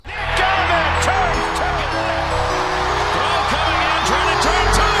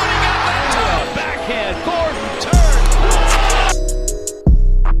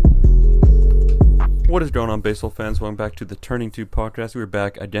What is going on, baseball fans? Welcome back to the Turning Two podcast. We're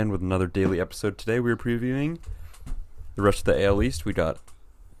back again with another daily episode. Today we're previewing the rest of the AL East. We got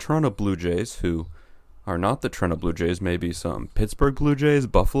Toronto Blue Jays, who are not the Toronto Blue Jays, maybe some Pittsburgh Blue Jays,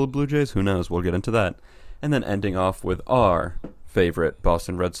 Buffalo Blue Jays, who knows? We'll get into that. And then ending off with our favorite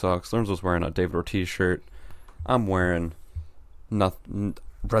Boston Red Sox. Lorenzo's wearing a David Ortiz shirt. I'm wearing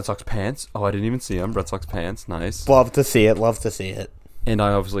Red Sox pants. Oh, I didn't even see them. Red Sox pants. Nice. Love to see it. And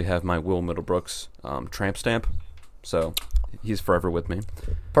I obviously have my Will Middlebrooks tramp stamp. So he's forever with me.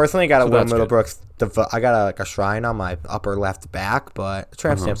 Personally, I got a Will that's good. Middlebrooks. I got a shrine on my upper left back, but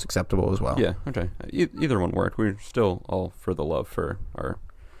tramp stamp's acceptable as well. Yeah, okay. Either one worked. We're still all for the love for our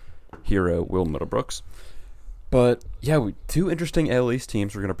hero, Will Middlebrooks. But, yeah, two interesting AL East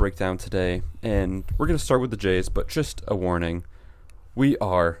teams we're going to break down today. And we're going to start with the Jays, but just a warning. We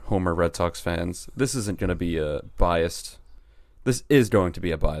are Homer Red Sox fans. This isn't going to be a biased... This is going to be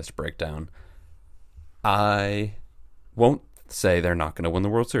a biased breakdown. I won't say they're not going to win the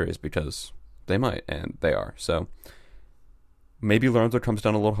World Series because they might, and they are. So maybe Lorenzo comes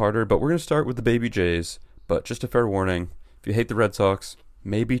down a little harder, but we're going to start with the baby Jays. But just a fair warning, if you hate the Red Sox,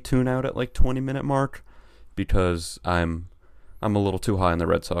 maybe tune out at like 20-minute mark because I'm a little too high on the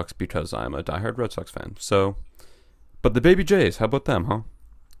Red Sox because I'm a diehard Red Sox fan. So, but the baby Jays, how about them, huh?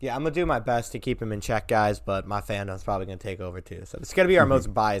 Yeah, I'm going to do my best to keep him in check, guys, but my fandom's probably going to take over too. So it's going to be our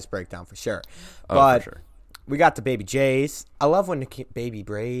most biased breakdown for sure. But for sure. We got the baby Jays. I love when the baby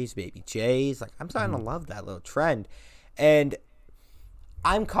Braves, baby Jays. Like, I'm starting to love that little trend. And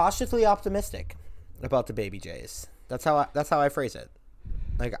I'm cautiously optimistic about the baby Jays. That's how I phrase it.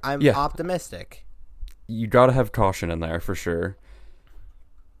 Like, I'm optimistic. You got to have caution in there for sure.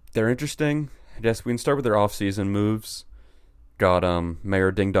 They're interesting. I guess we can start with their offseason moves. Got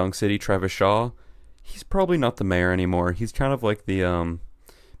Mayor Ding Dong City, Travis Shaw. He's probably not the mayor anymore. He's kind of like the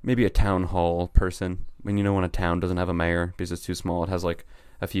maybe a town hall person. When a town doesn't have a mayor because it's too small, it has like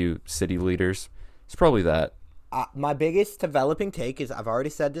a few city leaders. It's probably that. My biggest developing take is, I've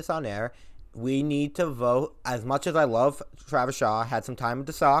already said this on air, we need to vote. As much as I love Travis Shaw, had some time with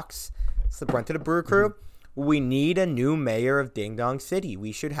the Sox, so went to the Brew Crew. We need a new mayor of Ding Dong City.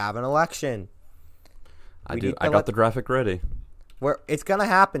 We should have an election. I got the graphic ready. It's gonna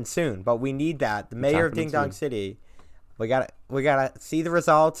happen soon, but we need that. The mayor of Ding Dong City. We gotta see the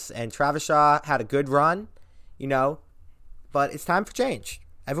results. And Travis Shaw had a good run, but it's time for change.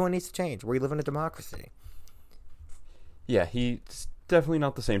 Everyone needs to change. We live in a democracy. Yeah, he's definitely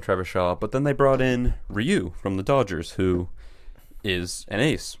not the same Travis Shaw. But then they brought in Ryu from the Dodgers, who is an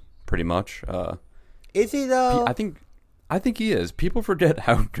ace, pretty much. Is he though? I think he is. People forget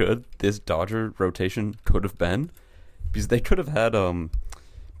how good this Dodger rotation could have been. Because they could have had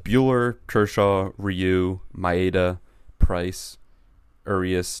Buehler, Kershaw, Ryu, Maeda, Price,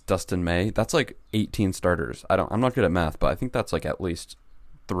 Urias, Dustin May. That's like 18 starters. I'm not good at math, but I think that's like at least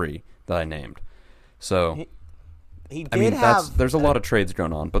 3 that I named. So there's a lot of trades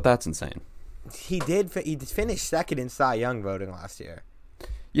going on, but that's insane. He finished second in Cy Young voting last year.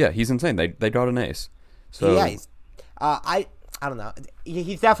 Yeah, he's insane. They got an ace. So yeah, I don't know.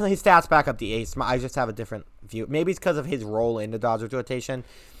 He's definitely, his stats back up the ace. I just have a different view. Maybe it's because of his role in the Dodgers rotation.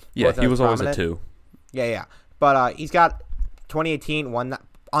 Yeah, he was always a 2. Yeah. But he's got 2018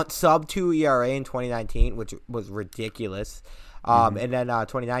 sub 2 ERA in 2019, which was ridiculous. And then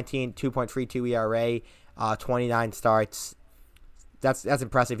 2019 2.32 ERA, 29 starts. That's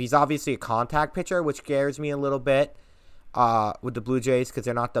impressive. He's obviously a contact pitcher, which scares me a little bit with the Blue Jays because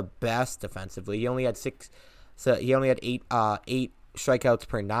they're not the best defensively. He only had 8 strikeouts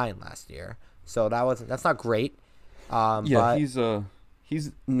per 9 last year. So that's not great. But he's an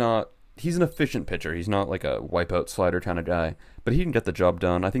efficient pitcher. He's not like a wipeout slider kind of guy, but he can get the job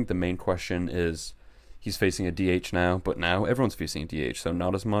done. I think the main question is he's facing a DH now, but now everyone's facing a DH, so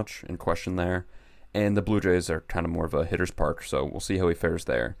not as much in question there. And the Blue Jays are kind of more of a hitter's park, so we'll see how he fares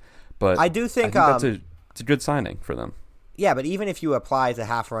there. But I do think it's a good signing for them. Yeah, but even if you apply the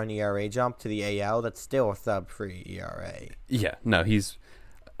half-run ERA jump to the AL, that's still a sub-3 ERA. Yeah, no, he's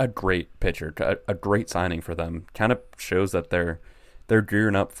a great pitcher, a great signing for them. Kind of shows that they're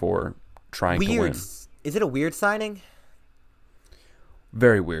gearing up for trying to win. Is it a weird signing?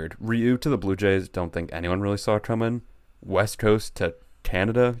 Very weird. Ryu to the Blue Jays, don't think anyone really saw coming. West Coast to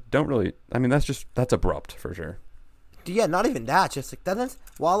Canada, don't really. I mean, that's abrupt for sure. Yeah, not even that. Just like that's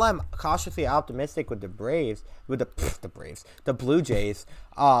while I'm cautiously optimistic with the Blue Jays.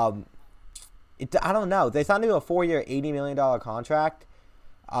 I don't know. They signed him to a 4-year, $80 million contract.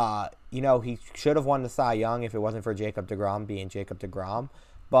 He should have won the Cy Young if it wasn't for Jacob deGrom being Jacob deGrom.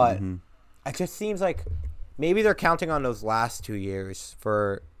 But it just seems like maybe they're counting on those last 2 years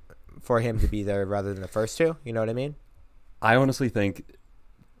for for him to be there rather than the first two. You know what I mean? I honestly think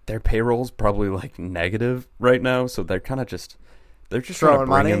their payroll's probably like negative right now, so they're kind of they're just trying to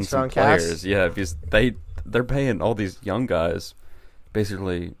bring in some players. Yeah, because they're paying all these young guys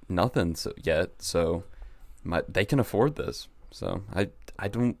basically nothing yet, so they can afford this. So I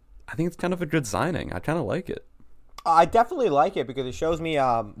think it's kind of a good signing. I kind of like it. I definitely like it because it shows me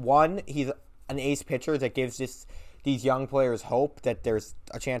one, he's an ace pitcher that gives these young players hope that there's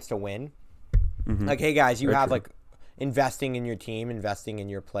a chance to win. Mm-hmm. Like, hey guys, you Very have true. Like investing in your team, investing in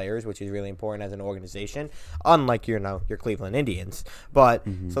your players, which is really important as an organization, unlike your Cleveland Indians. But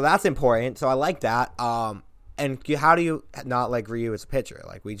so that's important. So I like that. And how do you not like Ryu as a pitcher?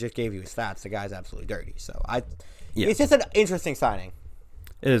 Like, we just gave you his stats. The guy's absolutely dirty. So it's just an interesting signing.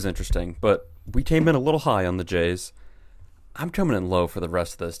 It is interesting, but we came in a little high on the Jays. I'm coming in low for the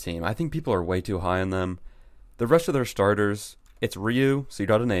rest of this team. I think people are way too high on them. The rest of their starters, it's Ryu, so you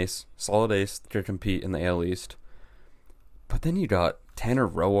got an ace, solid ace to compete in the AL East. But then you got Tanner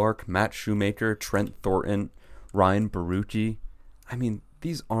Roark, Matt Shoemaker, Trent Thornton, Ryan Baruchi. I mean,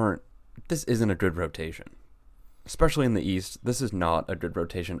 this isn't a good rotation. Especially in the East, this is not a good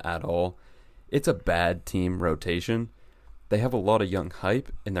rotation at all. It's a bad team rotation. They have a lot of young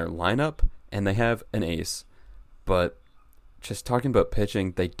hype in their lineup, and they have an ace. But just talking about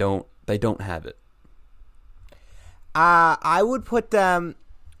pitching, they don't have it. I would put them.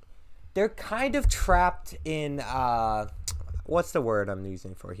 They're kind of trapped in. What's the word I'm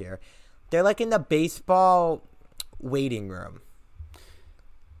using for here? They're like in the baseball waiting room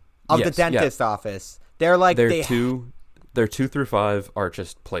of the dentist office. They're like their 2 through 5 are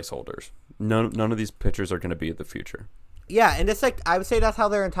just placeholders. None of these pitchers are going to be in the future. Yeah, and it's like I would say that's how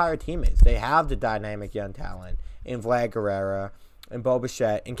their entire team is. They have the dynamic young talent in Vlad Guerrero, and Bo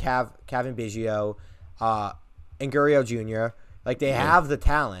Bichette, and Kevin Biggio, and Gurriel Jr. Like, they have the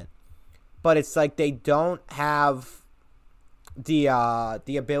talent, but it's like they don't have the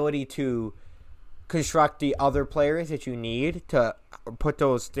ability to construct the other players that you need to put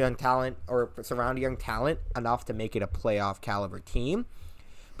those young talent or surround young talent enough to make it a playoff caliber team.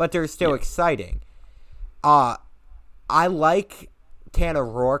 But they're still exciting. I like Tanner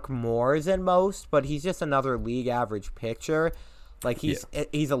Roark more than most, but he's just another league average pitcher. Like, he's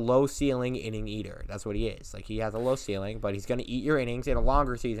a low ceiling inning eater. That's what he is. Like, he has a low ceiling, but he's going to eat your innings. In a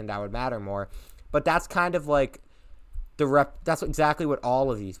longer season, that would matter more. But that's kind of like that's exactly what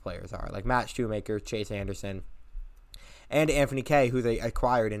all of these players are. Like Matt Shoemaker, Chase Anderson, and Anthony Kay, who they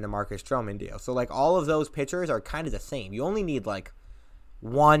acquired in the Marcus Stroman deal. So, like, all of those pitchers are kind of the same. You only need, like,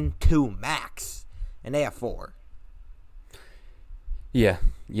 1, 2 max, and they have 4. Yeah,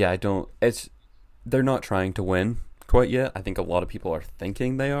 they're not trying to win quite yet. I think a lot of people are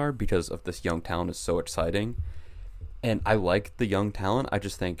thinking they are because of this young talent is so exciting. And I like the young talent. I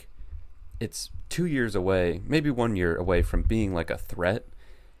just think it's 2 years away, maybe 1 year away from being like a threat.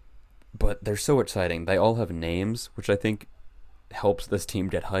 But they're so exciting. They all have names, which I think helps this team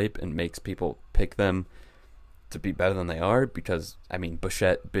get hype and makes people pick them to be better than they are. Because, I mean,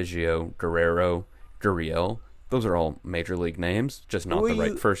 Bichette, Biggio, Guerrero, Gurriel, those are all major league names, just not the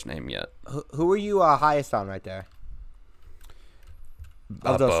right first name yet. Who are you highest on right there?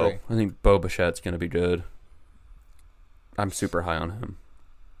 Of those Bo. three. I think Bo Bichette's going to be good. I'm super high on him.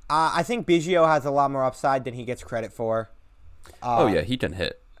 I think Biggio has a lot more upside than he gets credit for. He can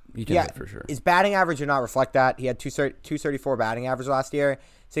hit. He can hit for sure. His batting average did not reflect that. He had 234 batting average last year,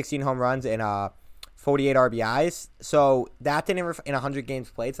 16 home runs, and 48 RBIs. So that didn't in 100 games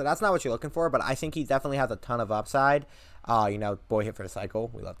played. So that's not what you're looking for. But I think he definitely has a ton of upside. Boy hit for the cycle.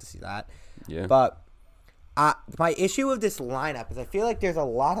 We love to see that. Yeah. But my issue with this lineup is I feel like there's a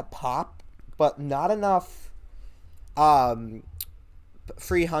lot of pop, but not enough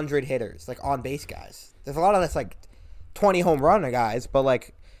 300 hitters, like on base guys. There's a lot of this like 20 home run guys, but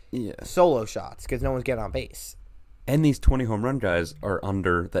like solo shots because no one's getting on base. And these 20 home run guys are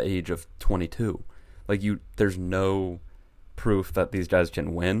under the age of 22. Like, there's no proof that these guys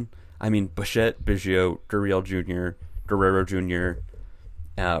can win. I mean, Bichette, Biggio, Gurriel Jr., Guerrero Jr.,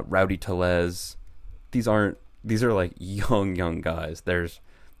 Rowdy Tellez. These are like young guys.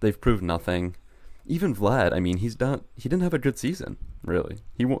 They've proved nothing. Even Vlad, I mean, he didn't have a good season, really.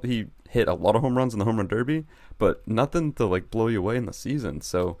 He hit a lot of home runs in the home run derby, but nothing to like blow you away in the season.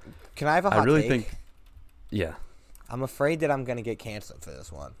 So can I have a hot take? Think, yeah. I'm afraid that I'm gonna get canceled for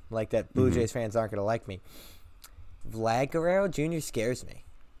this one. Like that Blue Jays fans aren't gonna like me. Vlad Guerrero Jr. scares me.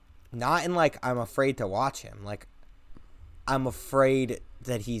 Not in like I'm afraid to watch him. Like I'm afraid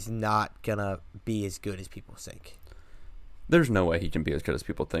that he's not gonna be as good as people think. There's no way he can be as good as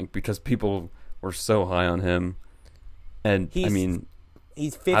people think because people were so high on him. And I mean,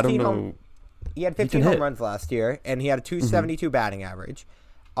 He's I don't 15 know. home. He had He 15 can home hit. runs last year, and he had a 272 batting average.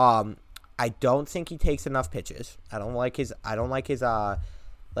 I don't think he takes enough pitches. I don't like his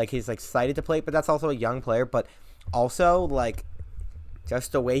sight at the plate, but that's also a young player. But also, like,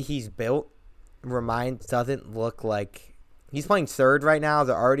 just the way he's built doesn't look like he's playing third right now.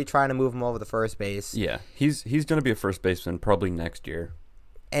 They're already trying to move him over to first base. Yeah, he's going to be a first baseman probably next year.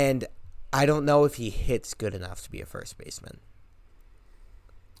 And I don't know if he hits good enough to be a first baseman.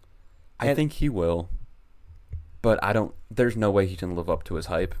 I think he will, but there's no way he can live up to his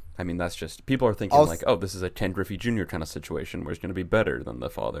hype. I mean, that's just, people are thinking like, oh, this is a Ken Griffey Jr. kind of situation where he's going to be better than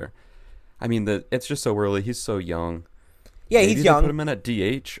the father. I mean, it's just so early. He's so young. Yeah, Maybe he's they young. put him in at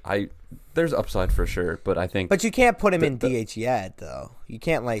DH. There's upside for sure, but I think. But you can't put him in DH yet, though. You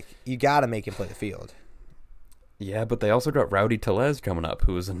can't, you got to make him play the field. Yeah, but they also got Rowdy Tellez coming up,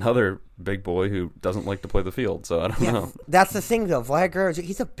 who is another big boy who doesn't like to play the field. So I don't know. That's the thing, though. Vlad Guerrero,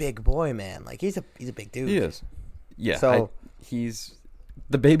 he's a big boy, man. Like, he's a big dude. He is. Yeah. So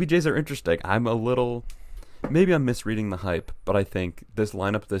the Baby Jays are interesting. Maybe I'm misreading the hype, but I think this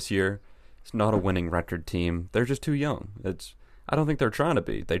lineup this year is not a winning record team. They're just too young. I don't think they're trying to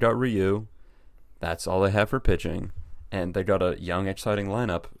be. They got Ryu. That's all they have for pitching, and they got a young, exciting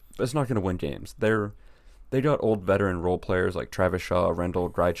lineup. But it's not going to win games. They got old veteran role players like Travis Shaw, Rendell,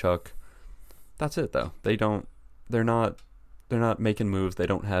 Grichuk. That's it, though. They're not making moves. They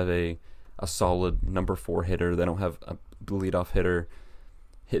don't have a solid number 4 hitter. They don't have a leadoff hitter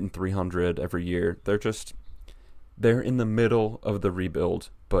hitting 300 every year. They're in the middle of the rebuild,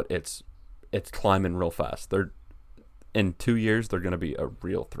 but it's climbing real fast. In 2 years they're going to be a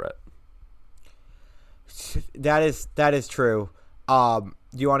real threat. That is true. Do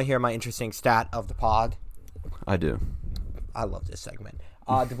you want to hear my interesting stat of the pod? I do. I love this segment.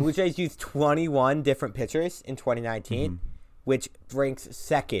 The Blue Jays used 21 different pitchers in 2019, which ranks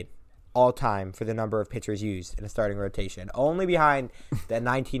second all-time for the number of pitchers used in a starting rotation, only behind the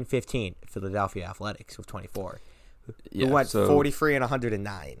 1915 Philadelphia Athletics with 24, who went 43 and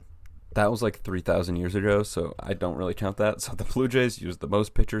 109. That was like 3,000 years ago, so I don't really count that. So the Blue Jays used the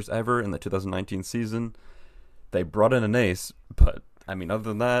most pitchers ever in the 2019 season. They brought in an ace, but, I mean, other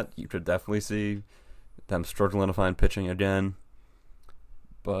than that, you could definitely see them struggling to find pitching again.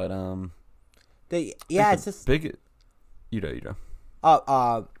 But, it's just big. You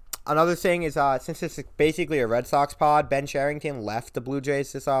know. Another thing is, since it's basically a Red Sox pod, Ben Cherington left the Blue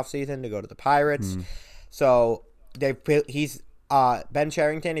Jays this offseason to go to the Pirates. So he's Ben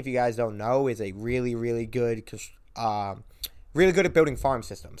Cherington, if you guys don't know, is a really, really good at building farm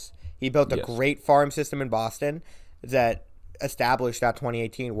systems. He built a great farm system in Boston that established that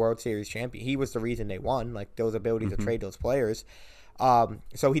 2018 World Series champion. He was the reason they won, like those ability to trade those players.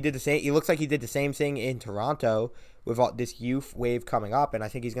 So he did the same. It looks like he did the same thing in Toronto with this youth wave coming up, and I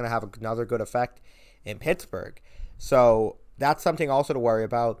think he's going to have another good effect in Pittsburgh. So that's something also to worry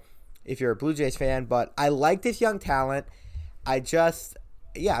about if you're a Blue Jays fan. But I like this young talent. I'm just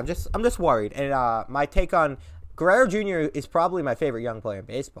worried. And my take on Guerrero Jr. is probably my favorite young player in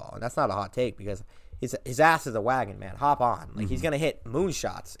baseball, and that's not a hot take because his ass is a wagon, man. Hop on, like he's gonna hit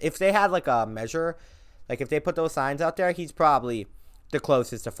moonshots. If they had like a measure, like if they put those signs out there, he's probably the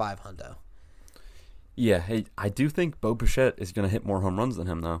closest to 500. Yeah, hey, I do think Bo Bichette is going to hit more home runs than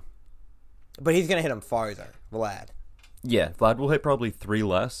him, though. But he's going to hit them farther, Vlad. Yeah, Vlad will hit probably 3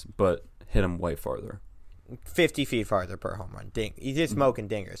 less, but hit him way farther. 50 feet farther per home run. He's just smoking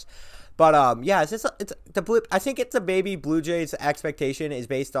dingers. But, I think it's a baby Blue Jays expectation is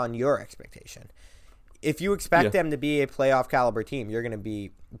based on your expectation. If you expect them to be a playoff caliber team, you're going to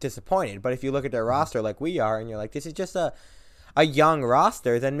be disappointed. But if you look at their roster like we are and you're like, this is just a young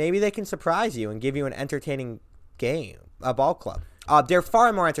roster, then maybe they can surprise you and give you an entertaining game, a ball club. They're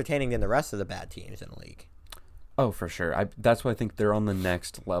far more entertaining than the rest of the bad teams in the league. Oh, for sure. That's why I think they're on the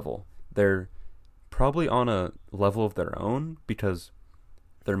next level. They're probably on a level of their own because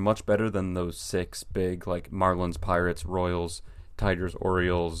they're much better than those 6 big, like Marlins, Pirates, Royals, Tigers,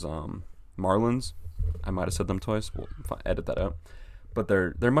 Orioles, Marlins. I might have said them twice. We'll edit that out. But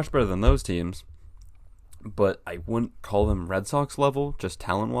they're much better than those teams. But I wouldn't call them Red Sox level, just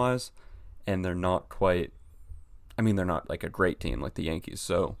talent-wise, and they're not quite, they're not like a great team like the Yankees,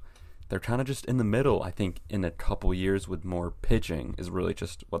 so they're kind of just in the middle. I think in a couple years with more pitching is really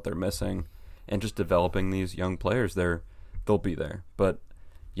just what they're missing, and just developing these young players, they'll be there. But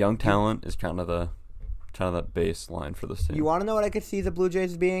young talent is kind of the baseline for this team. You want to know what I could see the Blue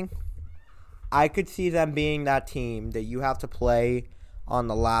Jays being? I could see them being that team that you have to play on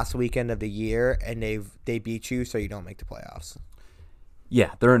the last weekend of the year, and they beat you, so you don't make the playoffs.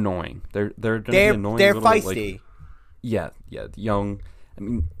 Yeah, they're annoying. They're going to be annoying. They're feisty. Young. I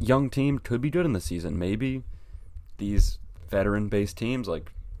mean, young team could be good in the season. Maybe these veteran-based teams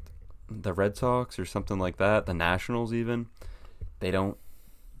like the Red Sox or something like that, the Nationals even, they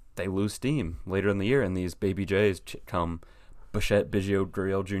lose steam later in the year, and these baby Jays come, Bichette, Biggio,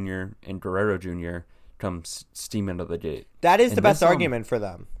 Gurriel Jr., and Guerrero Jr. come steam into the gate. That is the best argument for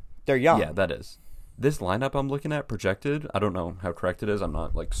them. They're young. Yeah, that is. This lineup I'm looking at projected, I don't know how correct it is. I'm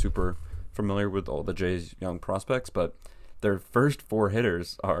not like super familiar with all the Jays' young prospects, but their first 4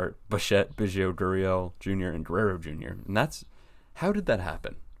 hitters are Bichette, Biggio, Gurriel Jr., and Guerrero Jr. And that's, how did that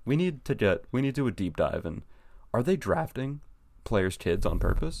happen? We need to do a deep dive. And are they drafting players' kids on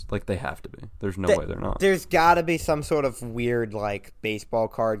purpose? Like, they have to be. There's no way they're not. There's got to be some sort of weird like baseball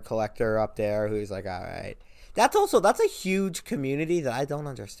card collector up there who's like, all right. That's a huge community that I don't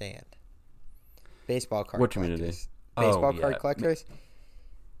understand. Baseball card. What collectors. community? Baseball card collectors.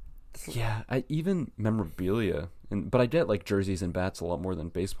 Yeah, even memorabilia, but I get like jerseys and bats a lot more than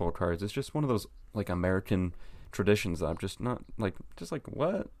baseball cards. It's just one of those like American traditions that I'm just not like. Just like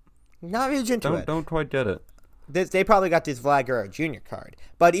what? Not really into it. Don't quite get it. They probably got this Vlad Guerrero Jr. card,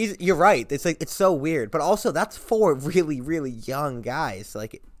 but you're right. It's like it's so weird, but also that's 4 really really young guys.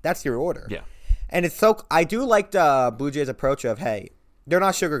 Like that's your order. Yeah, and it's so I do like the Blue Jays' approach of hey, they're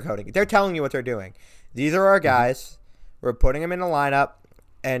not sugarcoating it. They're telling you what they're doing. These are our guys. Mm-hmm. We're putting them in the lineup.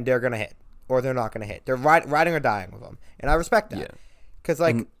 And they're gonna hit, or they're not gonna hit. They're riding or dying with them, and I respect that. Yeah, because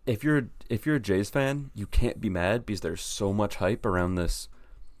like and if you're a Jays fan, you can't be mad because there's so much hype around this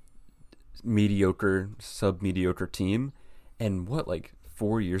mediocre, sub-mediocre team. And what, like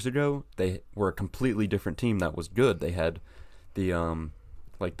 4 years ago, they were a completely different team that was good. They had the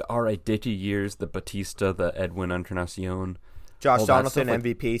like the R.I. Dickey years, the Batista, the Edwin Encarnacion, Josh Donaldson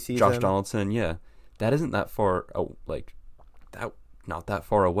MVP season. Josh Donaldson, yeah, that isn't that far. Not that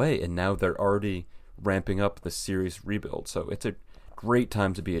far away, and now they're already ramping up the series rebuild. So it's a great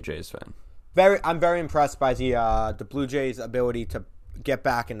time to be a Jays fan. I'm very impressed by the Blue Jays' ability to get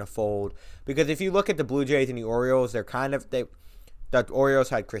back in the fold. Because if you look at the Blue Jays and the Orioles, the Orioles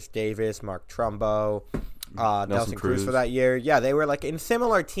had Chris Davis, Mark Trumbo, Nelson Cruz for that year. Yeah, they were like in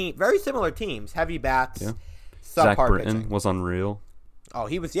very similar teams, heavy bats. Yeah. Zach Britton was unreal. Oh,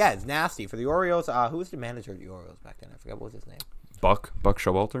 he was nasty for the Orioles. Who was the manager of the Orioles back then? I forgot what was his name. Buck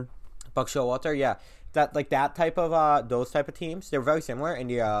Showalter. Buck Showalter, yeah. That type of those type of teams, they're very similar. And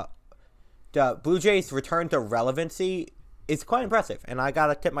the Blue Jays' return to relevancy is quite impressive. And I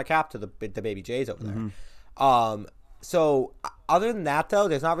gotta tip my cap to the baby Jays over there. Mm-hmm. So other than that, though,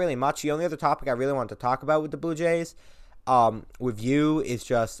 there's not really much. The only other topic I really wanted to talk about with the Blue Jays, with you, is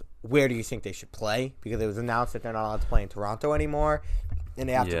just where do you think they should play? Because it was announced that they're not allowed to play in Toronto anymore, and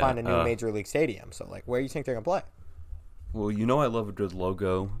they have to find a new major league stadium. So, like, where do you think they're gonna play? Well, I love a good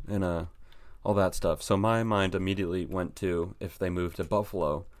logo and all that stuff. So my mind immediately went to if they move to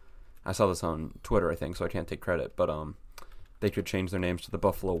Buffalo. I saw this on Twitter, I think, so I can't take credit. But they could change their names to the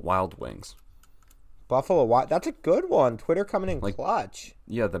Buffalo Wild Wings. Buffalo Wild, that's a good one. Twitter coming in clutch.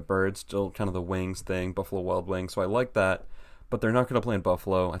 Yeah, the birds, still kind of the wings thing, Buffalo Wild Wings. So I like that. But they're not going to play in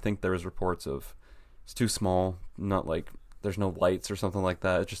Buffalo. I think there was reports of it's too small, not like there's no lights or something like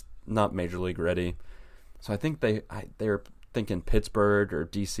that. It's just not major league ready. So I think they're thinking Pittsburgh or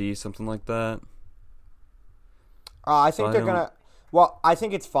DC, something like that. I think they're gonna. Well, I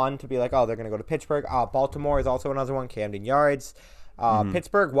think it's fun to be like, oh, they're gonna go to Pittsburgh. Baltimore is also another one. Camden Yards,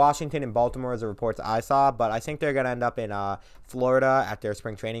 Pittsburgh, Washington, and Baltimore is the reports I saw. But I think they're gonna end up in Florida at their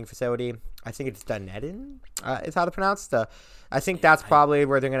spring training facility. I think it's Dunedin is how to pronounce it. I think that's probably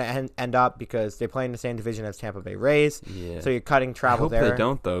where they're gonna end up because they play in the same division as Tampa Bay Rays. Yeah. So you're cutting travel there. I hope they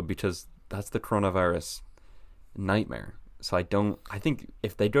don't though, because that's the coronavirus nightmare. So I think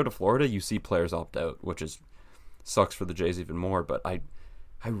if they go to Florida, you see players opt out, which sucks for the Jays even more, but I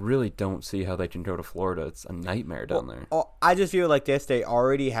really don't see how they can go to Florida. It's a nightmare down there. I just feel like this. They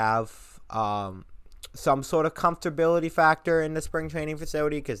already have some sort of comfortability factor in the spring training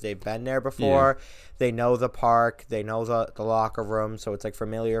facility because they've been there before. Yeah. They know the park. They know the locker room. So it's like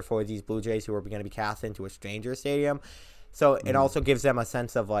familiar for these Blue Jays who are going to be cast into a stranger stadium. So it also gives them a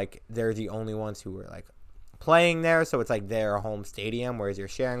sense of like they're the only ones who are like playing there, so it's like their home stadium, whereas you're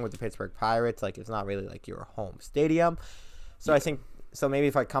sharing with the Pittsburgh Pirates, like it's not really like your home stadium. So I think maybe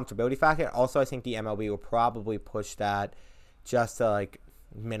if like comfortability factor. Also, I think the MLB will probably push that just to like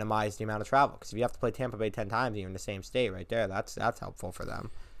minimize the amount of travel, because if you have to play Tampa Bay 10 times and you're in the same state right there, that's helpful for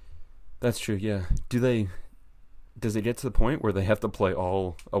them. That's true. Yeah. Does it get to the point where they have to play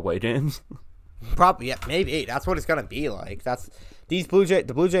all away games? Probably, yeah, maybe. That's what it's going to be like. That's the Blue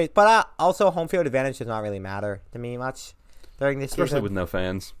Jays. But also, home field advantage does not really matter to me much. during this Especially season. with no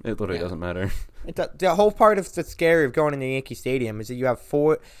fans. It literally doesn't matter. The whole part of the scary of going into Yankee Stadium is that you have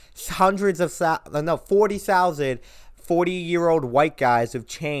 40,000 40-year-old white guys with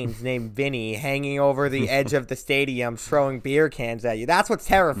chains named Vinny hanging over the edge of the stadium throwing beer cans at you. That's what's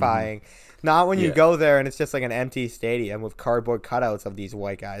terrifying. Not when you go there and it's just like an empty stadium with cardboard cutouts of these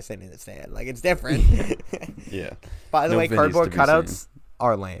white guys sitting in the stand. Like, it's different. Yeah. By the way, Vinnies cardboard to be cutouts seen.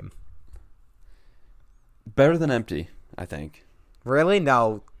 are lame. Better than empty, I think. Really?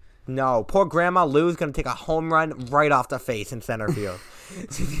 No. Poor Grandma Lou's going to take a home run right off the face in center field.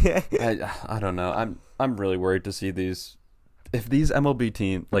 I don't know. I'm really worried to see these. If these MLB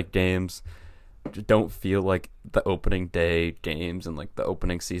team games don't feel like the opening day games and like the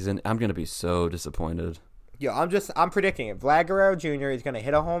opening season, I'm gonna be so disappointed. Yo, I'm predicting it. Vlad Guerrero Jr. is gonna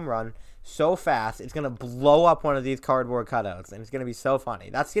hit a home run so fast it's gonna blow up one of these cardboard cutouts, and it's gonna be so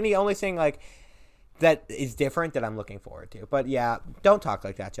funny. That's gonna be the only thing that is different that I'm looking forward to. But yeah, don't talk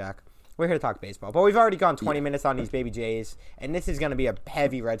like that, Jack. We're here to talk baseball. But we've already gone 20 minutes on these baby Jays, and this is going to be a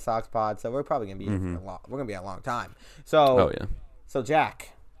heavy Red Sox pod, so we're probably going to be here for we're going to be a long time. So, So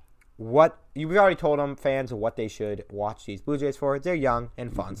Jack, you've already told them fans what they should watch these Blue Jays for. They're young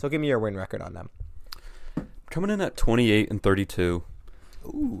and fun. So give me your win record on them. Coming in at 28-32.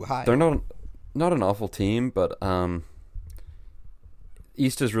 Ooh, high. They're not an awful team, but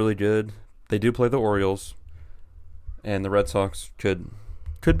East is really good. They do play the Orioles, and the Red Sox could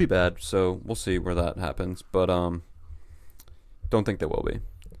be bad, so we'll see where that happens. But don't think they will be.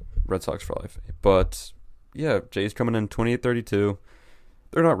 Red Sox for life. But yeah, Jays coming in 28-32.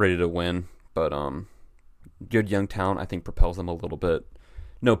 They're not ready to win, but good young talent I think propels them a little bit.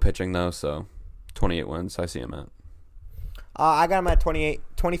 No pitching though, so 28 wins. I see them at. I got them at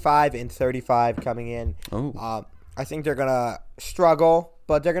 25-35 coming in. Oh. I think they're gonna struggle,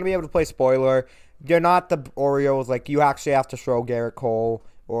 but they're gonna be able to play spoiler. They're not the Orioles. Like, you actually have to throw Garrett Cole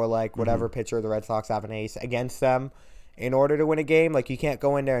or like whatever pitcher the Red Sox have an ace against them in order to win a game. Like, you can't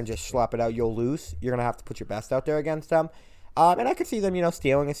go in there and just schlep it out. You'll lose. You're gonna have to put your best out there against them. And I could see them,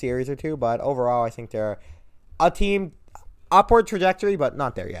 stealing a series or two. But overall, I think they're a team upward trajectory, but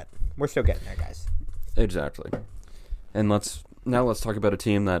not there yet. We're still getting there, guys. Exactly. And let's talk about a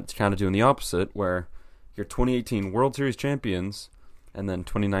team that's kind of doing the opposite, where your 2018 World Series champions and then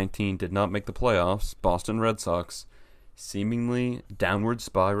 2019 did not make the playoffs, Boston Red Sox, seemingly downward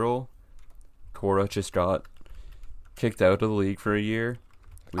spiral. Cora just got kicked out of the league for a year.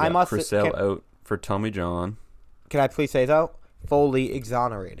 We got Chris Sale out for Tommy John. Can I please say, though, fully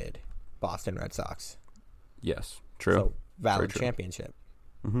exonerated Boston Red Sox. Yes, true. So, valid true. championship.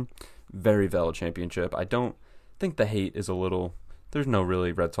 Mm-hmm. Very valid championship. I don't think the hate is a little... There's no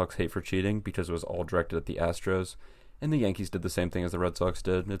really Red Sox hate for cheating because it was all directed at the Astros. And the Yankees did the same thing as the Red Sox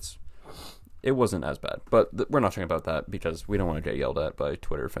did. It wasn't as bad. But we're not talking about that because we don't want to get yelled at by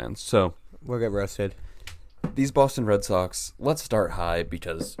Twitter fans. So we'll get roasted. These Boston Red Sox, let's start high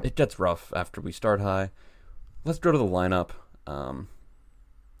because it gets rough after we start high. Let's go to the lineup.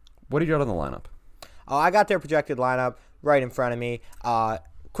 What do you got on the lineup? I got their projected lineup right in front of me.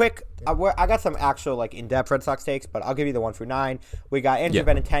 Quick, I got some actual in-depth Red Sox takes, but I'll give you the 1 through 9. We got Andrew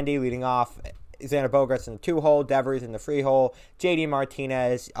Benintendi leading off. Xander Bogaerts in the 2-hole, Devers in the 3-hole, JD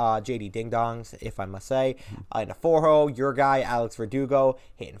Martinez, JD Ding Dongs, if I must say, in the 4-hole. Your guy, Alex Verdugo,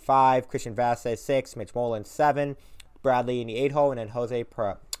 hitting 5, Christian Vasquez 6, Mitch Moreland 7, Bradley in the 8-hole, and then Jose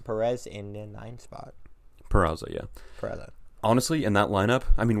Perez in the 9 spot. Peraza, yeah. Peraza. Honestly, in that lineup,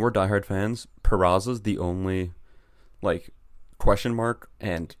 I mean, we're diehard fans. Peraza's the only, question mark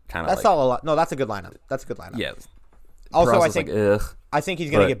and kind of That's all a lot. No, that's a good lineup. That's a good lineup. Yeah. Also, Peraza's I think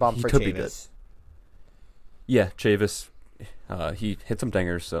he's going to get bumped for Chavis. Yeah, Chavis, he hit some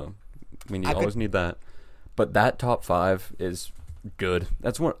dingers, so I mean, you always need that. But that top 5 is good.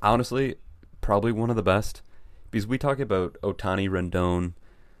 That's honestly probably one of the best because we talk about Ohtani, Rendon,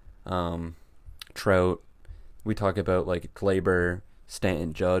 Trout. We talk about Glaber,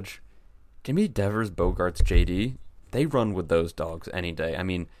 Stanton, Judge. Give me Devers, Bogaerts, JD. They run with those dogs any day. I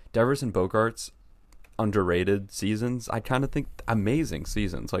mean, Devers and Bogaerts, underrated seasons. I kind of think amazing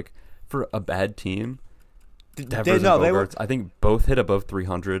seasons. For a bad team, Devers and Bogaerts, I think both hit above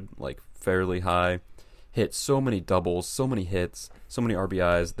 300, fairly high. Hit so many doubles, so many hits, so many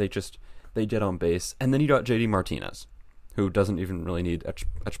RBIs. They get on base. And then you got JD Martinez, who doesn't even really need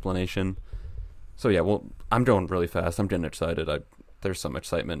explanation. So yeah, well, I'm going really fast. I'm getting excited. There's some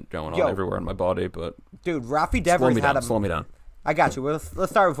excitement going on everywhere in my body, but dude, Raffy Devers slow me down. I got you.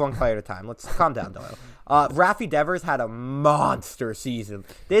 Let's start with one player at a time. Let's calm down, Doyle. Raffy Devers had a monster season.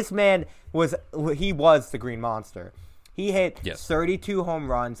 This man was the Green Monster. He hit Yes. 32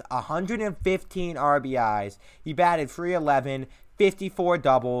 home runs, 115 RBIs. He batted .311, 54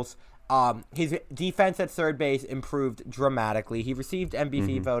 doubles. His defense at third base improved dramatically. He received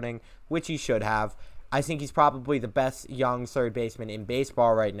MVP voting, which he should have. I think he's probably the best young third baseman in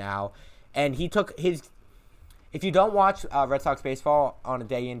baseball right now. And he took his... If you don't watch Red Sox baseball on a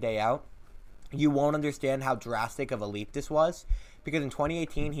day in, day out, you won't understand how drastic of a leap this was. Because in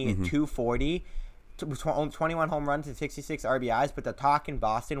 2018, he hit 240, 21 home runs and 66 RBIs. But the talk in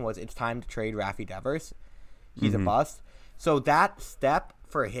Boston was it's time to trade Raffy Devers. He's a bust. So that step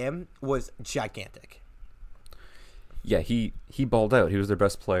for him was gigantic. Yeah, he balled out. He was their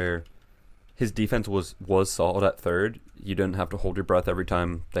best player. His defense was solid at third. You didn't have to hold your breath every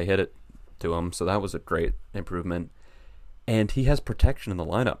time they hit it to him, so that was a great improvement. And he has protection in the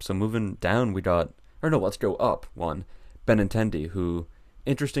lineup. So moving down, let's go up one. Benintendi, who,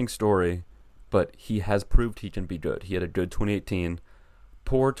 interesting story, but he has proved he can be good. He had a good 2018,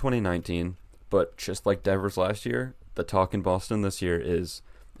 poor 2019, but just like Devers last year, the talk in Boston this year is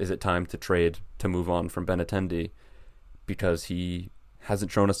it time to trade to move on from Benintendi, because he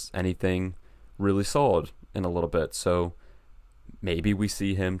hasn't shown us anything really solid in a little bit. So maybe we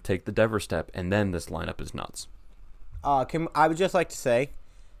see him take the Devers step, and then this lineup is nuts. I would just like to say,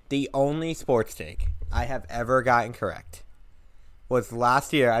 the only sports take I have ever gotten correct was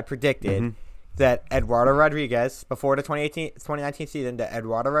last year. I predicted that Eduardo Rodriguez, before the 2019 season, that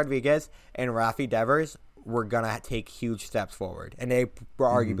Eduardo Rodriguez and Raffy Devers were going to take huge steps forward. And they were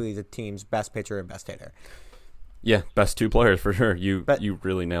arguably the team's best pitcher and best hitter. Yeah, best two players for sure. You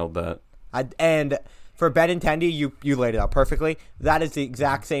really nailed that. And for Benintendi, you laid it out perfectly. That is the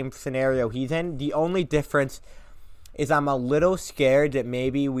exact same scenario he's in. The only difference is I'm a little scared that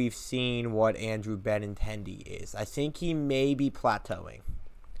maybe we've seen what Andrew Benintendi is. I think he may be plateauing.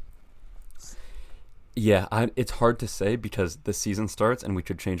 Yeah, it's hard to say because the season starts and we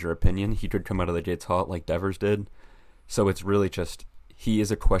could change our opinion. He could come out of the gates hot like Devers did. So it's really just, he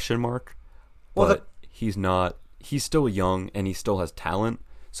is a question mark, but he's not. He's still young and he still has talent.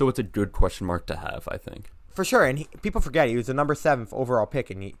 So it's a good question mark to have, I think. For sure. And people forget he was the number 7th overall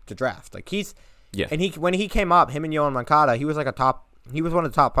pick in the draft. Like and when he came up, him and Yohan Moncada, he was one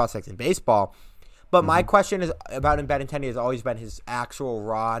of the top prospects in baseball. But my question is about Benintendi has always been his actual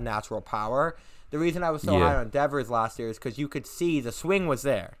raw natural power. The reason I was so high on Devers last year is because you could see the swing was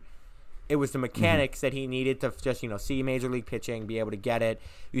there. It was the mechanics that he needed to just, see major league pitching, be able to get it.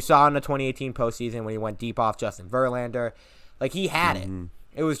 You saw in the 2018 postseason when he went deep off Justin Verlander. Like, he had it.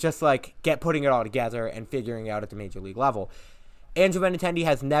 It was just like putting it all together and figuring it out at the major league level. Andrew Benintendi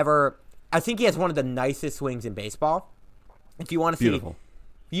has never... I think he has one of the nicest swings in baseball. If you want to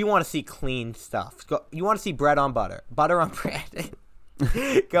see clean stuff. You want to see bread on butter. Butter on bread.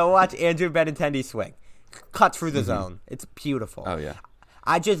 Go watch Andrew Benintendi swing. Cut through the zone. It's beautiful. Oh, yeah.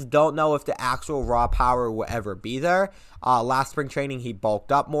 I just don't know if the actual raw power will ever be there. Last spring training, he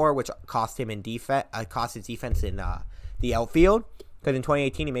bulked up more, which cost him in defense. Cost his defense in the outfield. Because in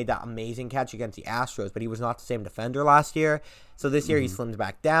 2018, he made that amazing catch against the Astros, but he was not the same defender last year. So this year, he slimmed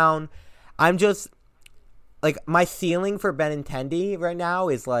back down. I'm just like, my ceiling for Benintendi right now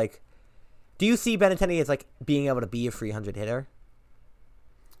is like, do you see Benintendi as like being able to be a 300 hitter?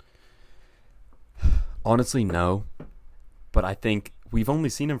 Honestly, no. But I think we've only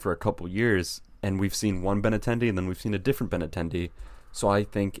seen him for a couple years, and we've seen one Benintendi, and then we've seen a different Benintendi. So I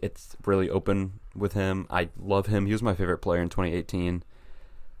think it's really open with him. I love him. He was my favorite player in 2018.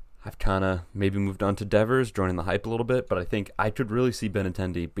 I've kind of maybe moved on to Devers, joining the hype a little bit, but I think I could really see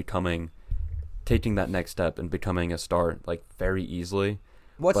Benintendi taking that next step and becoming a star like very easily.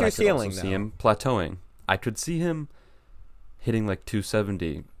 What's your ceiling, though? I could see him plateauing. I could see him hitting like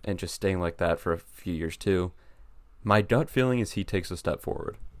 270 and just staying like that for a few years too. My gut feeling is he takes a step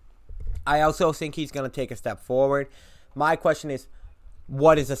forward. I also think he's going to take a step forward. My question is,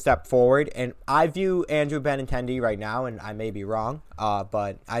 what is a step forward? And I view Andrew Benintendi right now, and I may be wrong,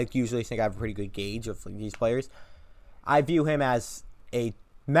 but I usually think I have a pretty good gauge of these players. I view him as a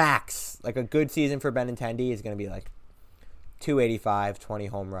max, like a good season for Benintendi is going to be like 285, 20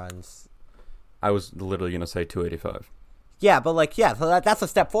 home runs. I was literally going to say 285. Yeah, but so that's a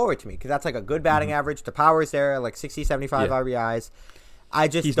step forward to me because that's like a good batting average. The power's there, like 60, 75 RBIs.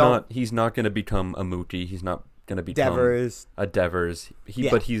 He's not going to become a Mookie. He's not going to become a Devers. But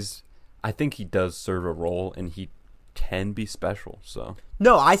I think he does serve a role, and he can be special. So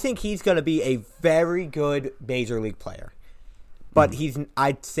no, I think he's going to be a very good major league player. But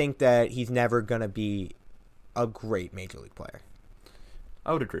I think that he's never going to be a great major league player.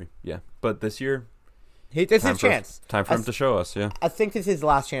 I would agree. Yeah, but this year, this is his chance. Time for him to show us. Yeah, I think this is his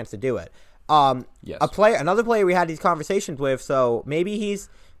last chance to do it. Yes. Another player we had these conversations with. So maybe he's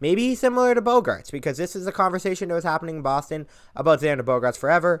similar to Bogarts, because this is a conversation that was happening in Boston about Xander Bogaerts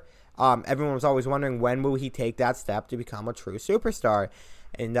forever. Everyone was always wondering when will he take that step to become a true superstar,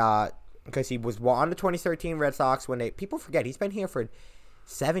 and because he was on the 2013 Red Sox when people forget he's been here for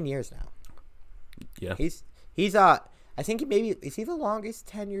 7 years now. Yeah. He's I think is he the longest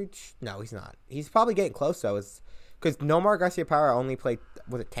tenured? No, he's not. He's probably getting close though. It's because Nomar Garciaparra only played,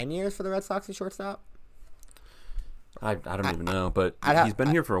 was it 10 years for the Red Sox at shortstop? I don't even know, but he's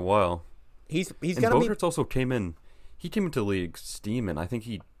been here for a while. He's and gonna be. Bogarts also came into the league steaming. I think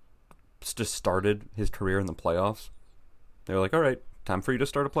he just started his career in the playoffs. They were like, all right, time for you to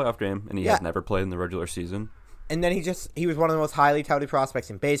start a playoff game, and he has never played in the regular season. And then he was one of the most highly touted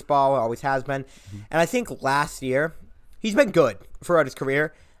prospects in baseball, always has been. Mm-hmm. And I think last year, he's been good throughout his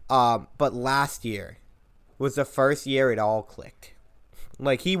career, but last year was the first year it all clicked.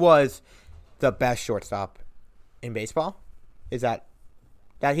 Like, he was the best shortstop in baseball. Is that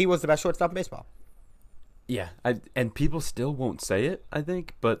he was the best shortstop in baseball? Yeah, and people still won't say it, I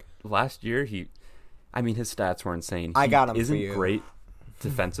think, but last year his stats were insane. I got him isn't for you. Great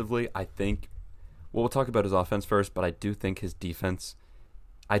defensively. I think we'll talk about his offense first, but I do think his defense,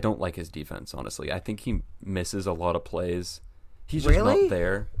 I don't like his defense, honestly. I think he misses a lot of plays. He's just not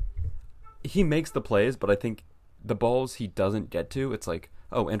there. He makes the plays, but I think the balls he doesn't get to, it's like,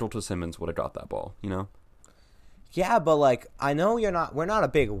 oh, Andrelton Simmons would have got that ball, you know? Yeah, but like, I know we're not a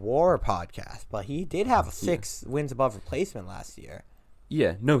big WAR podcast, but he did have 6 wins above replacement last year.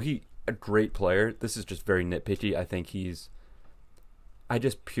 Yeah, no, a great player. This is just very nitpicky. I think he's a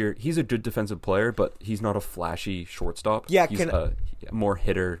good defensive player, but he's not a flashy shortstop. Yeah, he's a more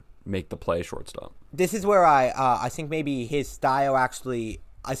hitter, make the play shortstop. This is where I think maybe his style actually,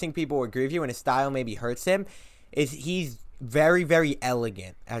 I think people would agree with you, and his style maybe hurts him, is he's very, very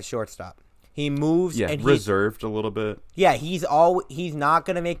elegant at shortstop. He moves and reserved a little bit. Yeah, he's not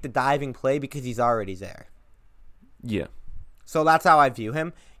going to make the diving play because he's already there. Yeah. So that's how I view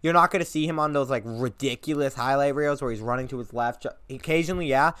him. You're not going to see him on those like ridiculous highlight reels where he's running to his left. Occasionally,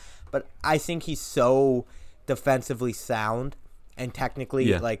 yeah, but I think he's so defensively sound and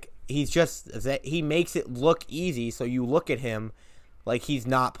technically like he makes it look easy. So you look at him like he's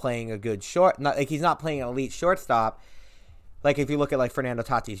not playing a good he's not playing an elite shortstop. Like, if you look at, like, Fernando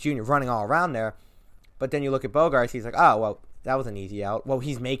Tatis Jr. running all around there, but then you look at Bogarts, he's like, oh, well, that was an easy out. Well,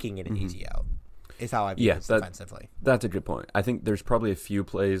 he's making it an easy out, is how I view it defensively. That's a good point. I think there's probably a few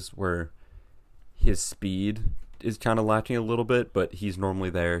plays where his speed is kind of lacking a little bit, but he's normally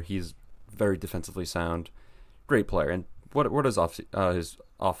there. He's very defensively sound. Great player. And what is his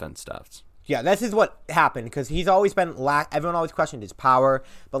offense stats? Yeah, this is what happened, because he's always been everyone always questioned his power,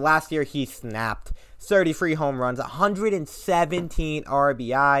 but last year he snapped 33 home runs, 117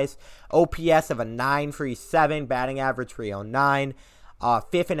 RBIs, OPS of a 937, batting average 309,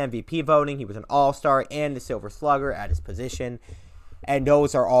 5th in MVP voting. He was an All-Star and the Silver Slugger at his position, and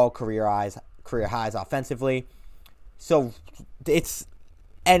those are all career highs offensively. So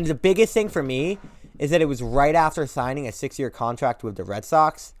and the biggest thing for me is that it was right after signing a 6-year contract with the Red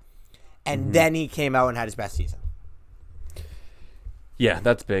Sox. And then he came out and had his best season. Yeah,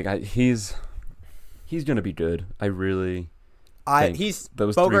 that's big. He's going to be good. I really think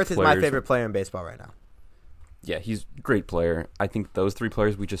Bogarts is my favorite player in baseball right now. Yeah, he's a great player. I think those 3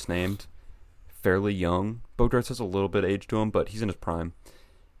 players we just named, fairly young. Bogarts has a little bit of age to him, but he's in his prime.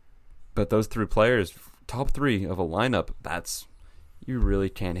 But those 3 players, top 3 of a lineup, you really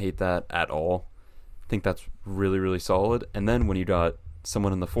can't hate that at all. I think that's really, really solid. And then when you got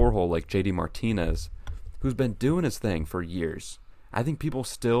someone in the 4-hole like JD Martinez, who's been doing his thing for years. I think people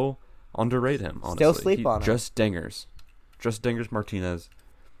still underrate him, honestly. Still sleep on him. Just dingers Martinez.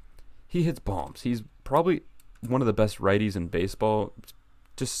 He hits bombs. He's probably one of the best righties in baseball.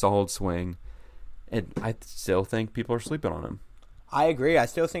 Just solid swing. And I still think people are sleeping on him. I agree. I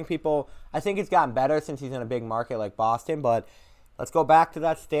still think I think it's gotten better since he's in a big market like Boston, but let's go back to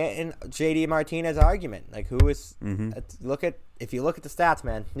that Stanton JD Martinez argument. Like, who is if you look at the stats,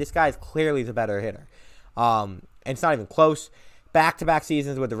 man, this guy is clearly the better hitter. And it's not even close. Back-to-back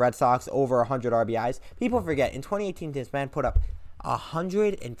seasons with the Red Sox, over 100 RBIs. People forget, in 2018, this man put up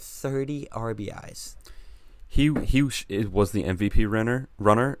 130 RBIs. He was the MVP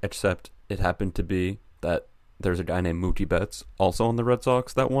runner, except it happened to be that there's a guy named Mookie Betts, also on the Red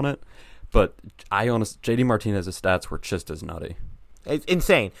Sox, that won it. But JD Martinez's stats were just as nutty. It's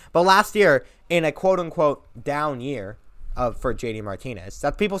insane. But last year, in a quote-unquote down year for JD Martinez,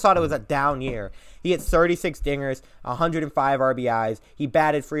 that people thought it was a down year, he had 36 dingers, 105 RBIs. He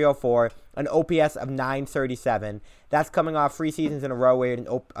batted .304, an OPS of 937, That's coming off 3 seasons in a row where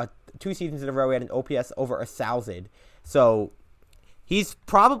 2 seasons in a row he had an OPS over 1,000. So he's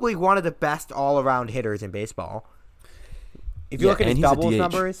probably one of the best all-around hitters in baseball. If you look at his doubles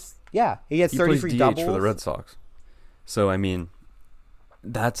numbers, he has 33 doubles. He plays DH for the Red Sox. So, I mean,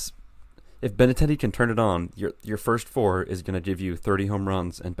 that's... If Benintendi can turn it on, your first 4 is going to give you 30 home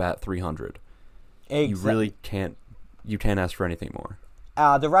runs and bat 300. Exactly. You really can't ask for anything more.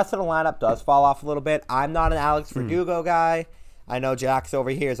 The rest of the lineup does fall off a little bit. I'm not an Alex Verdugo guy. I know Jack's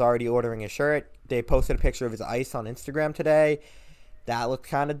over here is already ordering a shirt. They posted a picture of his ice on Instagram today. That looked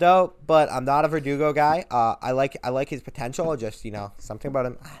kind of dope, but I'm not a Verdugo guy. I like his potential. Just, something about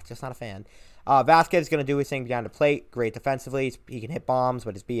him, just not a fan. Vasquez is going to do his thing behind the plate. Great defensively. He can hit bombs,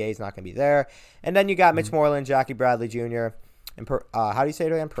 but his BA is not going to be there. And then you got Mitch Moreland, Jackie Bradley Jr., and how do you say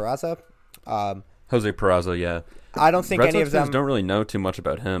it again? Peraza? Jose Peraza, yeah. I don't think Red any Sox of them... fans don't really know too much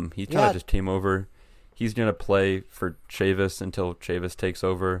about him. He kind of just came over. He's going to play for Chavis until Chavis takes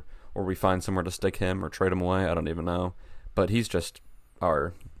over, or we find somewhere to stick him or trade him away. I don't even know. But he's just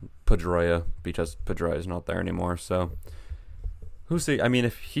our Pedroia because Pedroia is not there anymore. So, who's the... I mean,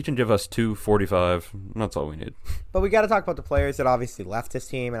 if he can give us 245, that's all we need. But we got to talk about the players that obviously left this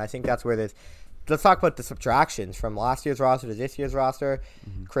team, and I think that's where there's... Let's talk about the subtractions from last year's roster to this year's roster.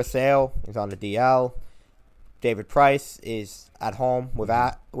 Chris Sale is on the DL. David Price is at home with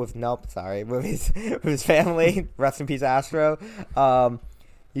his family. Rest in peace, Astro.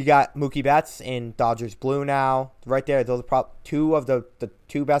 You got Mookie Betts in Dodgers blue now. Right there, those are two of the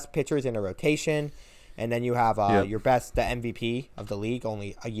 2 best pitchers in a rotation. And then you have the MVP of the league,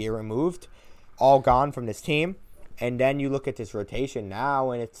 only a year removed, all gone from this team. And then you look at this rotation now,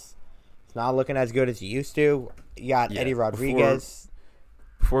 and it's not looking as good as it used to. You got Eddie Rodriguez.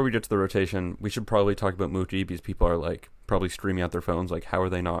 Before we get to the rotation, we should probably talk about Mookie because people are probably streaming out their phones. How are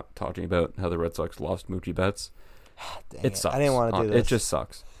they not talking about how the Red Sox lost Mookie Betts? It sucks. I didn't want to do this. It just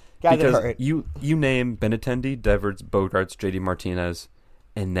sucks. Guys, because you name Benintendi, Devers, Bogarts, JD Martinez,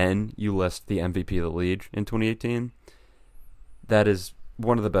 and then you list the MVP of the league in 2018. That is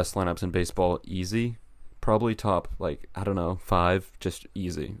one of the best lineups in baseball, easy. Probably top, 5, just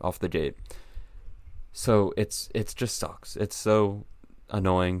easy, off the gate. So it's just sucks. It's so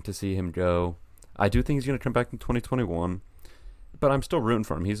annoying to see him go. I do think he's going to come back in 2021, but I'm still rooting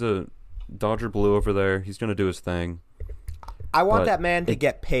for him. He's a Dodger blue over there. He's going to do his thing. I want that man to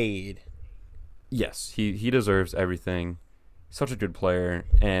get paid. Yes, he deserves everything. Such a good player,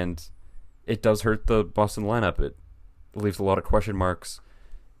 and it does hurt the Boston lineup. It leaves a lot of question marks.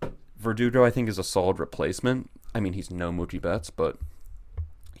 Verdugo, I think, is a solid replacement. I mean, he's no Mookie Betts, but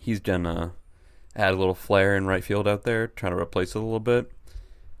he's going to add a little flair in right field out there, trying to replace it a little bit.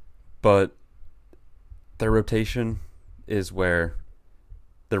 But their rotation is where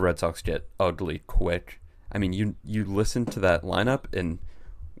the Red Sox get ugly quick. I mean, you listen to that lineup, and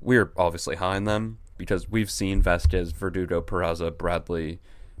we're obviously high on them because we've seen Vasquez, Verdugo, Peraza, Bradley,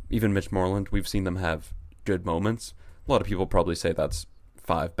 even Mitch Moreland. We've seen them have good moments. A lot of people probably say that's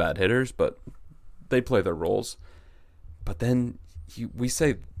 5 bad hitters, but they play their roles. But then we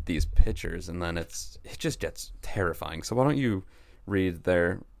say these pitchers, and then it just gets terrifying. So why don't you read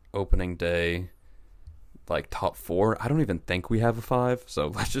their opening day top 4? I don't even think we have a 5, so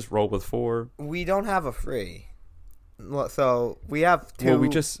let's just roll with 4. We don't have a 3. So we have 2. Well,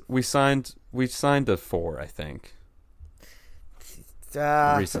 we signed a 4, I think.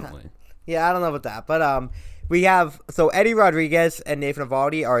 Recently. Yeah, I don't know about that, but we have Eddie Rodriguez and Nathan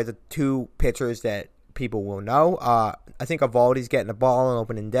Eovaldi are the 2 pitchers that people will know. I think Eovaldi's getting the ball on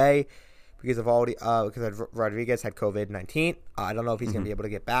opening day because Rodriguez had COVID-19. I don't know if he's going to be able to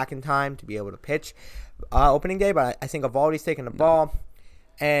get back in time to be able to pitch opening day, but I think Eovaldi's taking the ball.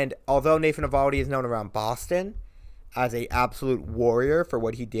 And although Nathan Eovaldi is known around Boston as a absolute warrior for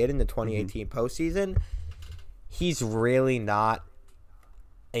what he did in the 2018 postseason, he's really not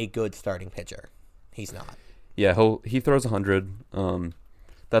a good starting pitcher. He's not. Yeah, he throws 100.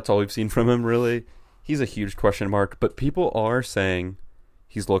 That's all we've seen from him, really. He's a huge question mark, but people are saying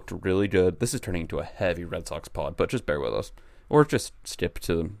he's looked really good. This is turning into a heavy Red Sox pod, but just bear with us. Or just skip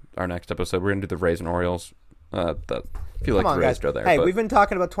to our next episode. We're going to do the Rays and Orioles. I feel like the Rays go there. Hey, we've been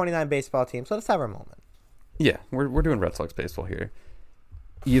talking about 29 baseball teams, so let's have our moment. Yeah, we're doing Red Sox baseball here.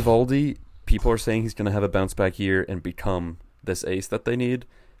 Eovaldi, people are saying he's going to have a bounce back year and become this ace that they need.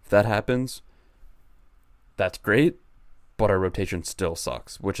 If that happens, that's great, but our rotation still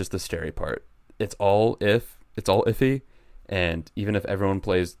sucks, which is the scary part. It's all iffy, and even if everyone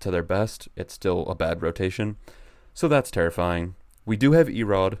plays to their best, it's still a bad rotation. So that's terrifying. We do have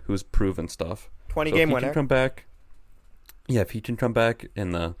Erod, who's proven stuff. 20-game winner. Can come back, if he can come back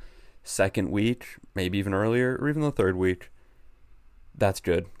in the second week, maybe even earlier, or even the third week, that's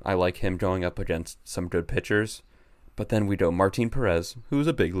good. I like him going up against some good pitchers. But then we go Martin Perez, who's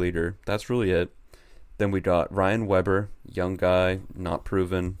a big leader. That's really it. Then we got Ryan Weber, young guy, not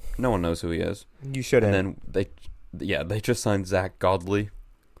proven. No one knows who he is. You shouldn't. And then they just signed Zach Godley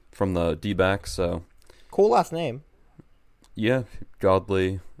from the D-backs. So cool last name. Yeah,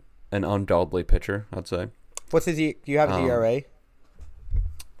 Godley, an ungodly pitcher, I'd say. What's his? Do you have his ERA?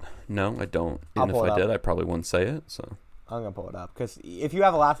 No, I don't. Even if I did, I probably wouldn't say it. So I'm gonna pull it up because if you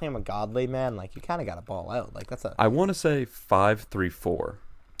have a last name of Godley, man, like you kind of got to ball out. Like that's a. I want to say 5.34.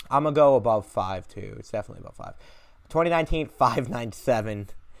 I'm gonna go above 5 too. It's definitely above 5. 2019 5.97.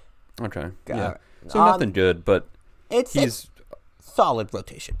 Okay. Yeah. So nothing good, but he's solid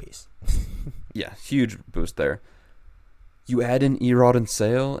rotation piece. Yeah, huge boost there. You add in Erod and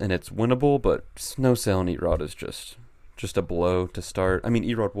Sale, and it's winnable, but no Sale and Erod is just a blow to start. I mean,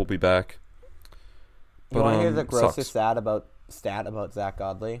 Erod will be back. But, you want to hear the grossest stat about Zach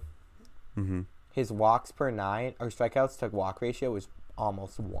Godley? Mm-hmm. His walks per 9 or strikeouts to walk ratio was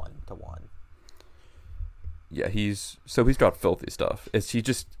almost 1-1. Yeah, he's got filthy stuff.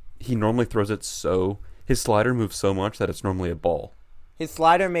 He normally throws it his slider moves so much that it's normally a ball. His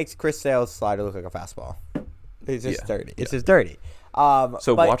slider makes Chris Sale's slider look like a fastball. It's just dirty. It's just dirty.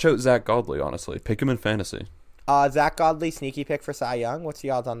 Watch out Zach Godley, honestly. Pick him in fantasy. Zach Godley, sneaky pick for Cy Young. What's the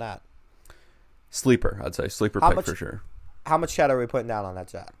odds on that? Sleeper, I'd say. Sleeper pick for sure. How much cheddar are we putting down on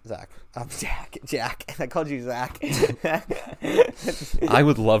that, Zach? Jack. I called you Zach. I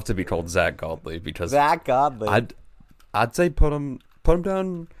would love to be called Zach Godley because Zach Godley. I'd say put him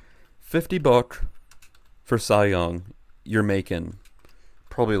down $50 for Cy Young. You're making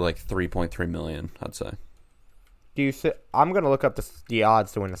probably like $3.3 million, I'd say. I'm gonna look up the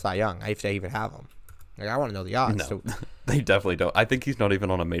odds to win the Cy Young if they even have them. Like, I want to know the odds. No, they definitely don't. I think he's not even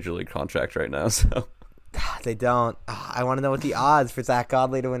on a major league contract right now. So they don't. I want to know what the odds for Zach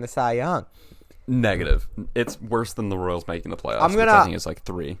Godley to win the Cy Young. Negative. It's worse than the Royals making the playoffs. Which I think is like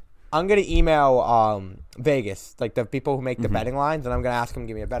 3. I'm gonna email Vegas, like the people who make the betting lines, and I'm gonna ask them to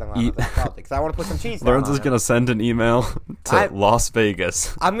give me a betting line because I want to put some cheese. Lawrence is gonna send an email to Las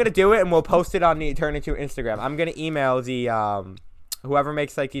Vegas. I'm gonna do it, and we'll post it on the Eternity Instagram. I'm gonna email the whoever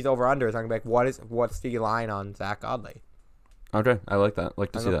makes like these over unders. I'm gonna be like, what's the line on Zach Godley? Okay, I like that.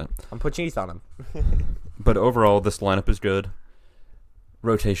 Like to see that. I'm putting cheese on him. But overall, this lineup is good.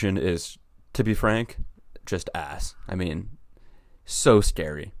 Rotation is, to be frank, just ass. I mean, so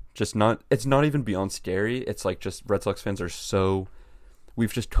scary. It's not even beyond scary. It's like just Red Sox fans are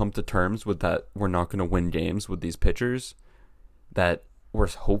we've just come to terms with that we're not going to win games with these pitchers, that we're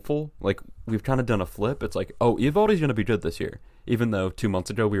hopeful. Like, we've kind of done a flip. It's like, oh, Eovaldi's going to be good this year. Even though 2 months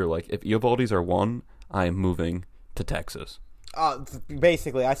ago we were like, if Eovaldi's our one, I am moving to Texas.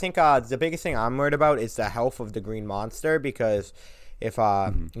 Basically, I think the biggest thing I'm worried about is the health of the Green Monster, because if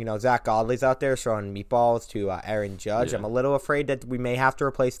Zach Godley's out there throwing meatballs to Aaron Judge, I'm a little afraid that we may have to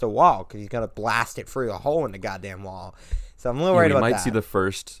replace the wall because he's gonna blast it through a hole in the goddamn wall. So I'm a little worried about that. We might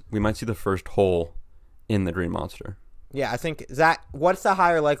see the first hole in the Green Monster. Yeah, I think Zach. What's the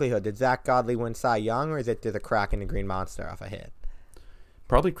higher likelihood? Did Zach Godley win Cy Young, or did the crack in the Green Monster off a hit?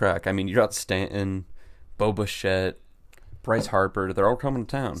 Probably crack. I mean, you got Stanton, Bo Bichette, Bryce Harper. They're all coming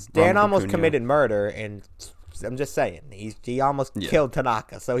to town. Stan almost committed murder, and I'm just saying he almost killed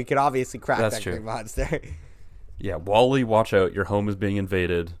Tanaka, so he could obviously crack that Green Monster. Yeah, Wally, watch out! Your home is being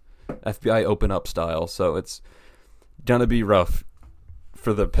invaded. FBI open up style. So it's gonna be rough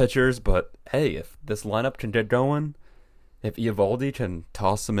for the pitchers, but hey, if this lineup can get going, if Eovaldi can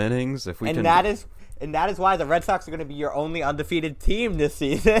toss some innings, that is why the Red Sox are going to be your only undefeated team this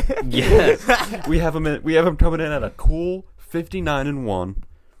season. Yes, we have them coming in at a cool 59-1.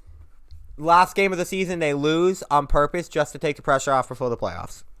 Last game of the season, they lose on purpose just to take the pressure off before the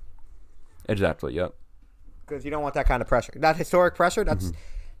playoffs. Exactly. Yep. Because you don't want that kind of pressure. That historic pressure. That's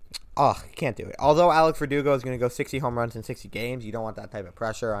you can't do it. Although Alex Verdugo is going to go 60 home runs in 60 games, you don't want that type of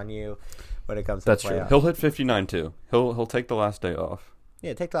pressure on you when it comes to That's the playoffs. True. He'll hit 59 too. He'll take the last day off.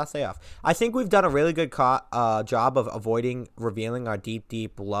 Yeah, take the last day off. I think we've done a really good job of avoiding revealing our deep,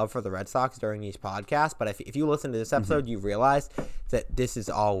 deep love for the Red Sox during these podcasts. But if you listen to this episode, you realize that this is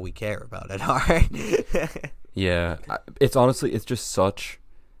all we care about at heart. Yeah, it's just such.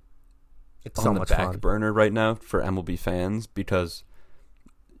 It's on so the much back fun. burner right now for MLB fans because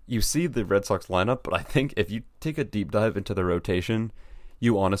you see the Red Sox lineup, but I think if you take a deep dive into the rotation,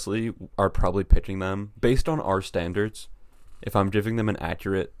 you honestly are probably pitching them based on our standards. If I'm giving them an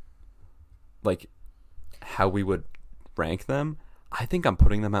accurate, like, how we would rank them, I think I'm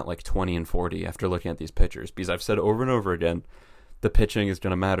putting them at like 20 and 40 after looking at these pitchers, because I've said over and over again, the pitching is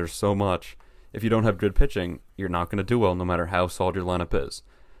going to matter so much. If you don't have good pitching, you're not going to do well no matter how solid your lineup is.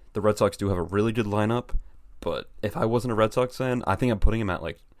 The Red Sox do have a really good lineup, but if I wasn't a Red Sox fan, I think I'm putting him at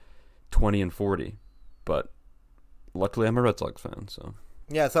like 20 and 40. But luckily, I'm a Red Sox fan, so.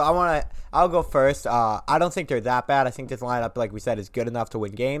 Yeah, so I'll go first. I don't think they're that bad. I think this lineup, like we said, is good enough to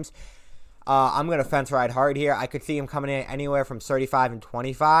win games. I'm going to fence ride hard here. I could see him coming in anywhere from 35 and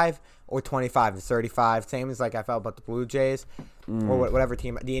 25 or 25 and 35. Same as like I felt about the Blue Jays or whatever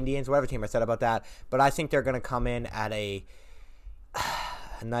team, the Indians, whatever team I said about that. But I think they're going to come in at a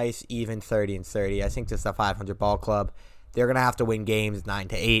nice even 30 and 30. I think this is a 500 ball club. They're going to have to win games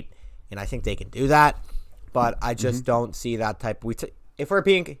 9-8, and I think they can do that. But I just don't see that type. If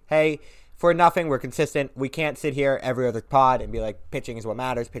we're nothing, we're consistent. We can't sit here every other pod and be like, pitching is what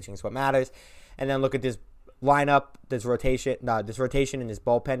matters, and then look at this lineup, this rotation in this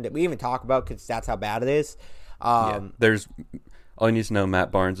bullpen that we even talk about because that's how bad it is. There's all you need to know.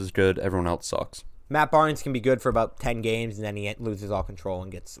 Matt Barnes is good. Everyone else sucks. Matt Barnes can be good for about 10 games, and then he loses all control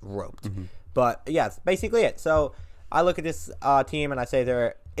and gets roped. But yeah, that's basically it. So I look at this team and I say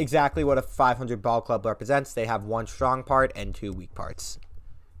they're exactly what a 500 ball club represents. They have one strong part and two weak parts.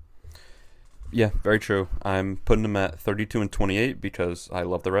 Yeah, very true. I'm putting them at 32 and 28 because I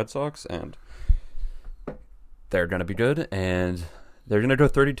love the Red Sox, and they're going to be good, and they're going to go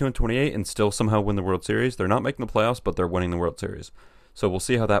 32 and 28 and still somehow win the World Series. They're not making the playoffs, but they're winning the World Series. So we'll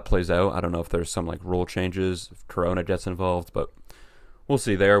see how that plays out. I don't know if there's some like rule changes, if Corona gets involved, but we'll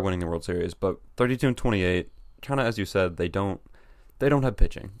see. They are winning the World Series, but 32 and 28, kind of as you said, they don't have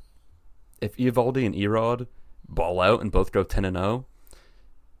pitching. If Eovaldi and Erod ball out and both go 10 and 0,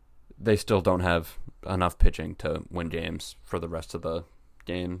 they still don't have enough pitching to win games for the rest of the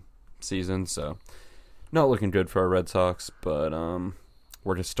game season. So not looking good for our Red Sox, but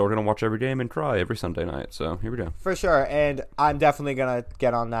we're just still going to watch every game and cry every Sunday night. So here we go. For sure, and I'm definitely going to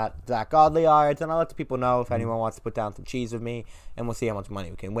get on that Zach Godley odds, and I'll let the people know if anyone wants to put down some cheese with me, and we'll see how much money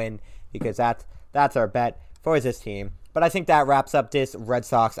we can win, because that's our bet for this team. But I think that wraps up this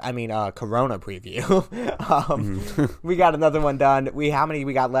Corona preview. We got another one done. How many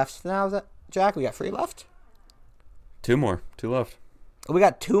we got left now, Jack? We got 3 left? 2 more. 2 left. We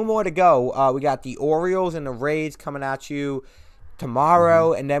got 2 more to go. We got the Orioles and the Rays coming at you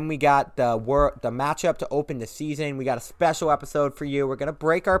tomorrow, and then we got the matchup to open the season. We got a special episode for you. We're going to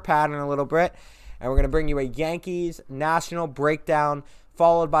break our pattern a little bit, and we're going to bring you a Yankees national breakdown,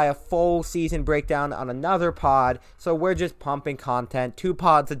 followed by a full season breakdown on another pod. So we're just pumping content, 2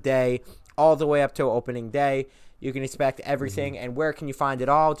 pods a day, all the way up to opening day. You can expect everything. And where can you find it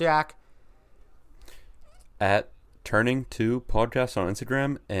all, Jack? At Turning2 Podcast on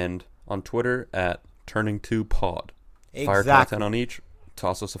Instagram, and on Twitter at Turning2Pod. Exactly. Fire content on each.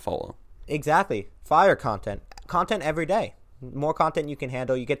 Toss us a follow. Exactly. Fire content. Content every day. More content you can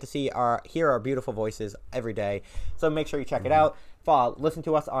handle. You get to hear our beautiful voices every day. So make sure you check it out. Listen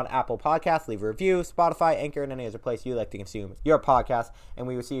to us on Apple Podcasts. Leave a review, Spotify, Anchor, and any other place you like to consume your podcast. And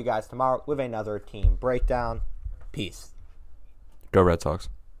we will see you guys tomorrow with another team breakdown. Peace. Go Red Sox.